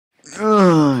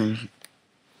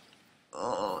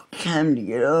time to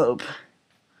get up.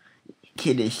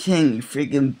 Kid is saying he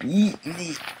freaking beat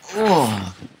me.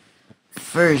 Oh,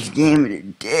 first game of the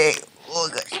day. Oh,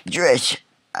 I got stretch.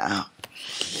 Ow.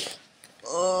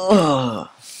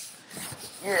 Oh,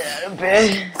 get out of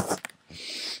bed.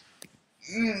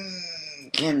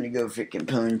 Time to go freaking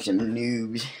pwn some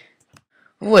noobs.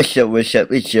 What's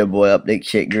up, it's your boy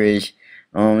OpTic Grizz.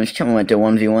 It's coming with the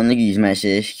 1v1, look at these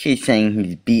messages. He's saying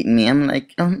he's beating me. I'm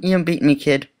like, you don't beat me,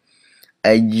 kid.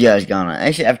 I just got on.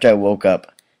 Actually, after I woke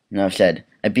up, I said,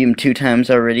 I beat him 2 times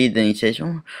already. Then he says,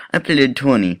 oh, I played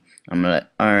 20. I'm like,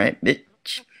 alright,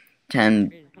 bitch.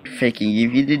 Time to freaking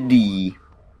give you the D.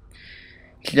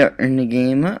 Starting the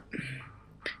game up.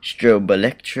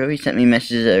 ElxcTro, he sent me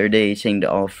messages the other day saying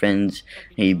to all friends,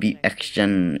 hey, you beat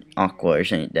X-Gen Aqua or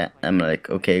something like that. I'm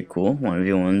like, okay, cool.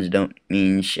 1v1s don't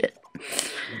mean shit.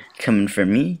 Coming for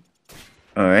me.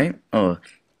 Alright. Oh,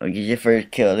 get your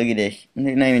first kill. Look at this.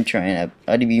 They're not even trying. I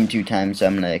already beat him 2 times, so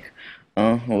I'm like,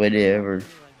 oh, whatever.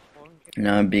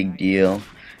 Not a big deal.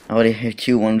 I already have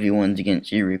 2 1v1s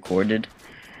against you recorded.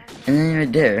 And then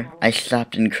right there, I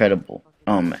slapped Incredible.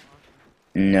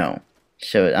 No.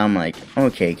 So I'm like,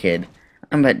 okay, kid,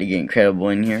 I'm about to get Incredible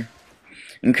in here.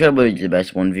 Incredible is the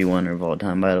best 1v1er of all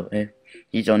time, by the way.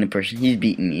 He's the only person, he's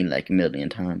beaten me like a million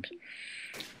times.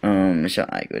 So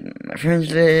I go to my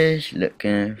friends list,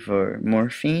 looking for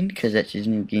Morphine, because that's his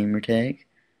new gamer tag.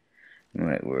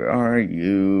 Alright, where are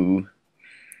you?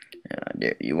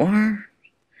 There you are.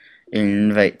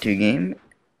 Invite to game.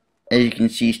 As you can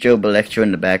see, ElxcTro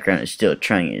in the background is still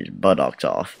trying his buttocks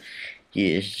off.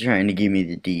 He is trying to give me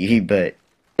the D, but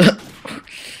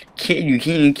kid, you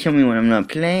can't even kill me when I'm not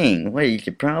playing. What is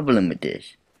the problem with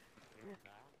this?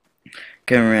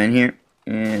 Come around here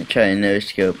and try to no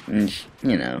scope and just,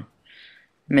 you know,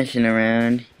 messing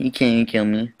around. He can't even kill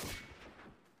me.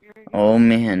 Oh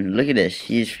man, look at this.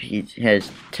 He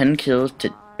has 10 kills to,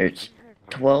 or it's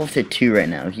 12 to 2 right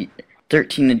now.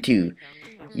 13 to 2.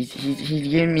 He's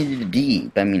giving me the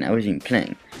D. I mean, I wasn't even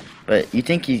playing, but you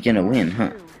think he's gonna win,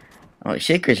 huh? Oh,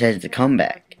 SiK has the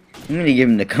comeback. I'm gonna give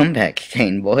him the comeback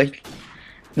stain, boys.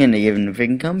 I'm gonna give him the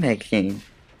freaking comeback stain.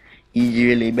 He's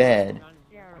really bad.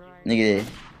 Look at this.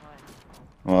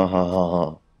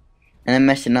 Oh, and I'm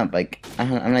messing up. Like I'm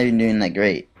not even doing that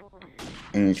great.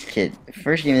 And this kid,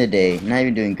 first game of the day, not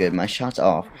even doing good. My shot's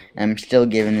off, and I'm still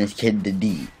giving this kid the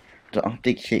D. The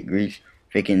OpTic Grizz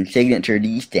freaking signature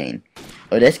D stain.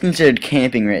 Oh, that's considered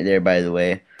camping right there, by the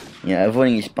way. Yeah,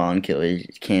 avoiding a spawn kill is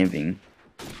camping.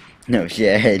 No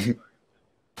shit.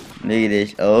 Look at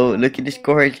this. Oh, look at the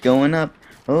score. It's going up.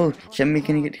 Oh, somebody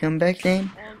gonna get the comeback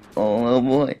stain? Oh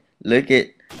boy. Look at.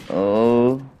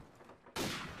 Oh.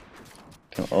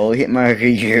 Oh, hit marker.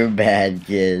 You're bad,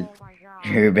 kid.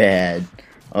 You're bad.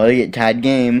 Oh, you get tied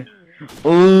game.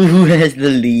 Oh, who has the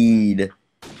lead?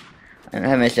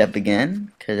 I messed up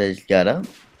again because I just got up.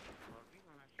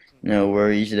 No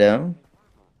worries though.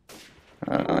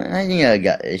 I think I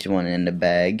got this one in the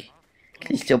bag.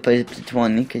 He still plays up to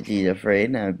 20 because he's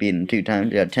afraid. I beat him 2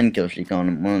 times. I got 10 kill streak on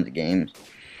him one of the games.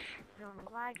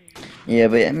 Yeah,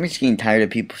 but I'm just getting tired of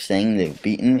people saying they've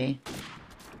beaten me.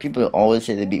 People always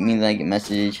say they beat me, then I get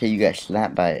messages, hey, you got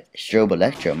slapped by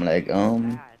ElxcTro. I'm like,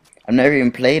 I've never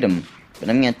even played him, but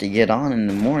I'm gonna have to get on in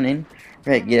the morning,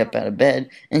 right? Get up out of bed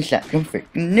and slap some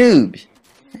freaking noobs.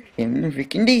 Give me the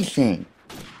freaking D thing.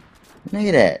 Look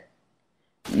at that.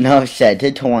 No, said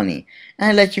to 20.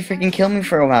 I let you freaking kill me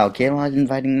for a while, kid, while I was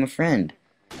inviting my friend.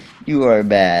 You are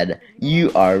bad.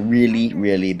 You are really,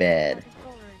 really bad.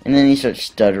 And then he starts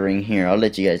stuttering here. I'll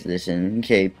let you guys listen.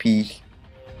 Okay, peace.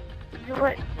 You know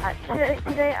what?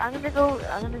 Today I'm gonna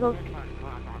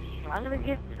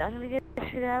get this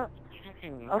shit out.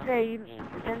 Okay,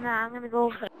 then I'm gonna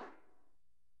go.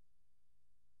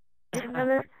 I'm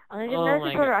gonna get another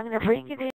controller. I'm gonna break it in.